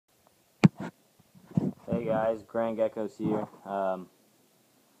Hey guys, geckos here.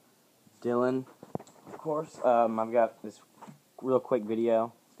 Dylan, of course. I've got this real quick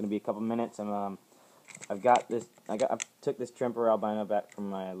video. It's gonna be a couple minutes. I've got this. I took this tremper albino back from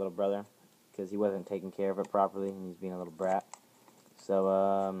my little brother because he wasn't taking care of it properly and he's being a little brat.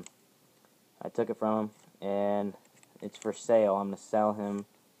 So I took it from him and it's for sale. I'm gonna sell him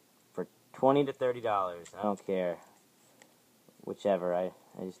for $20 to $30. I don't care, whichever. I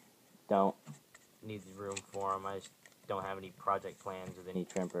just don't need the room for him. I just don't have any project plans with any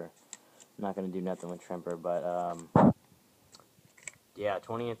tremper. I'm not gonna do nothing with tremper, but yeah,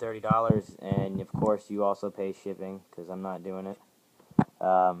 $20 and $30, and of course you also pay shipping because I'm not doing it.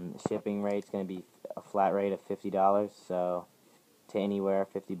 Shipping rate's gonna be a flat rate of $50, so to anywhere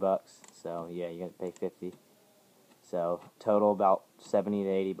 $50. So yeah, you're gonna pay $50. So total about $70 to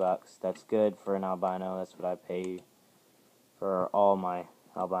 $80. That's good for an albino. That's what I pay for all my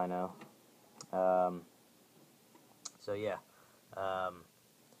albino. So yeah,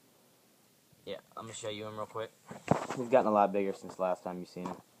 yeah, I'm gonna show you him real quick. He's gotten a lot bigger since last time you seen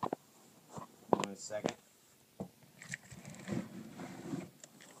him. 1 second.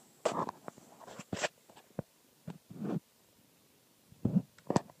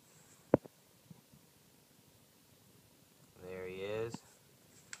 There he is.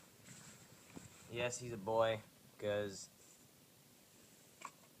 Yes, he's a boy, because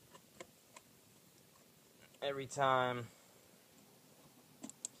every time,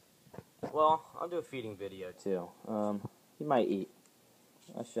 well, I'll do a feeding video too. He might eat.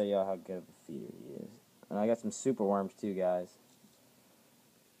 I'll show y'all how good of a feeder he is. And I got some super worms too, guys.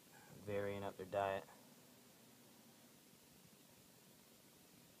 Varying up their diet.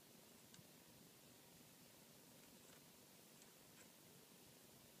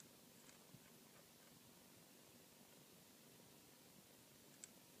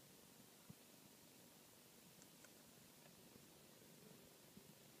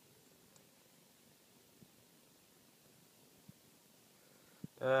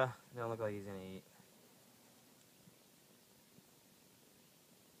 Don't look like he's gonna eat.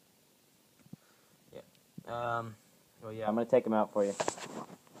 Yeah. Well, yeah, I'm gonna take him out for you.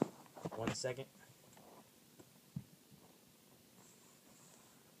 1 second.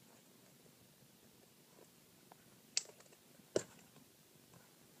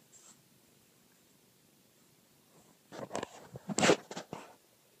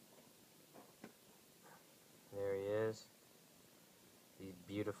 There he is. He's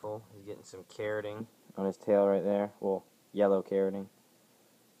beautiful. He's getting some carroting on his tail right there. Well, yellow carroting.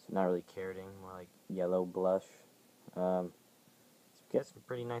 It's not really carroting, more like yellow blush. He's got some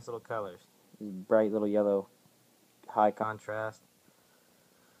pretty nice little colors. These bright little yellow, high contrast.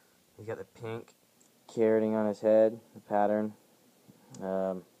 He's got the pink carroting on his head, the pattern.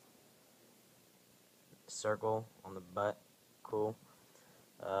 Circle on the butt, cool.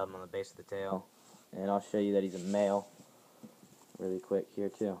 On the base of the tail. And I'll show you that he's a male really quick here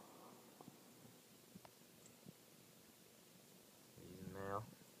too. He's a male.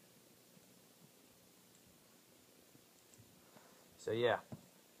 So yeah.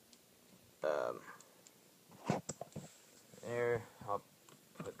 There, I'll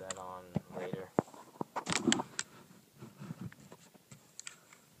put that on later.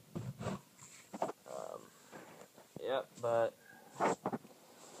 Yep, but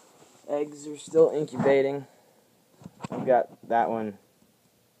eggs are still incubating. I've got that one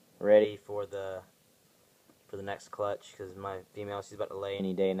ready for the next clutch because my female, she's about to lay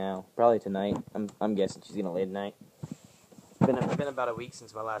any day now. Probably tonight. I'm guessing she's gonna lay tonight. It's been about a week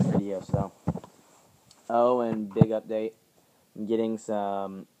since my last video, so. Oh, and big update. I'm getting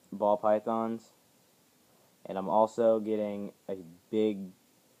some ball pythons, and I'm also getting a big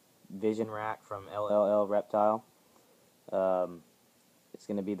vision rack from LLL Reptile. It's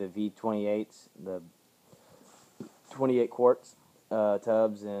going to be the V28s, the 28 quarts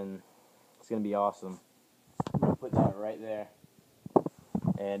tubs, and it's going to be awesome. I'm going to put that right there,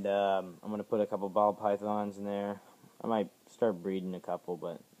 and I'm going to put a couple ball pythons in there. I might start breeding a couple,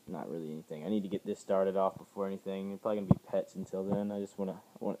 but not really anything. I need to get this started off before anything. It's probably going to be pets until then. I just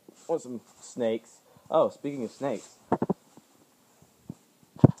want some snakes. Oh, speaking of snakes,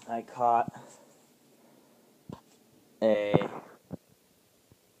 I caught a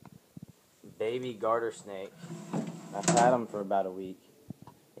baby garter snake. I've had him for about a week,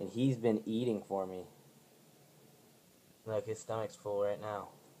 and he's been eating for me. Look, his stomach's full right now.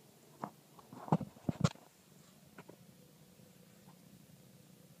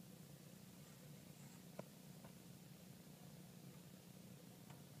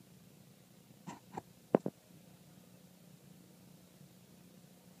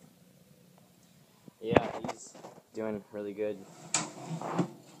 Yeah, doing really good.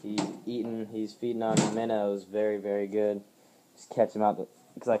 He's feeding on minnows, very, very good. Just catch him out,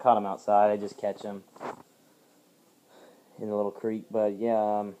 because I caught him outside. I just catch him in the little creek. But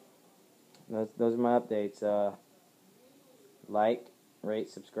yeah, those are my updates. Like, rate,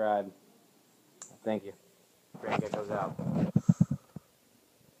 subscribe. Thank you. Great Geckos out.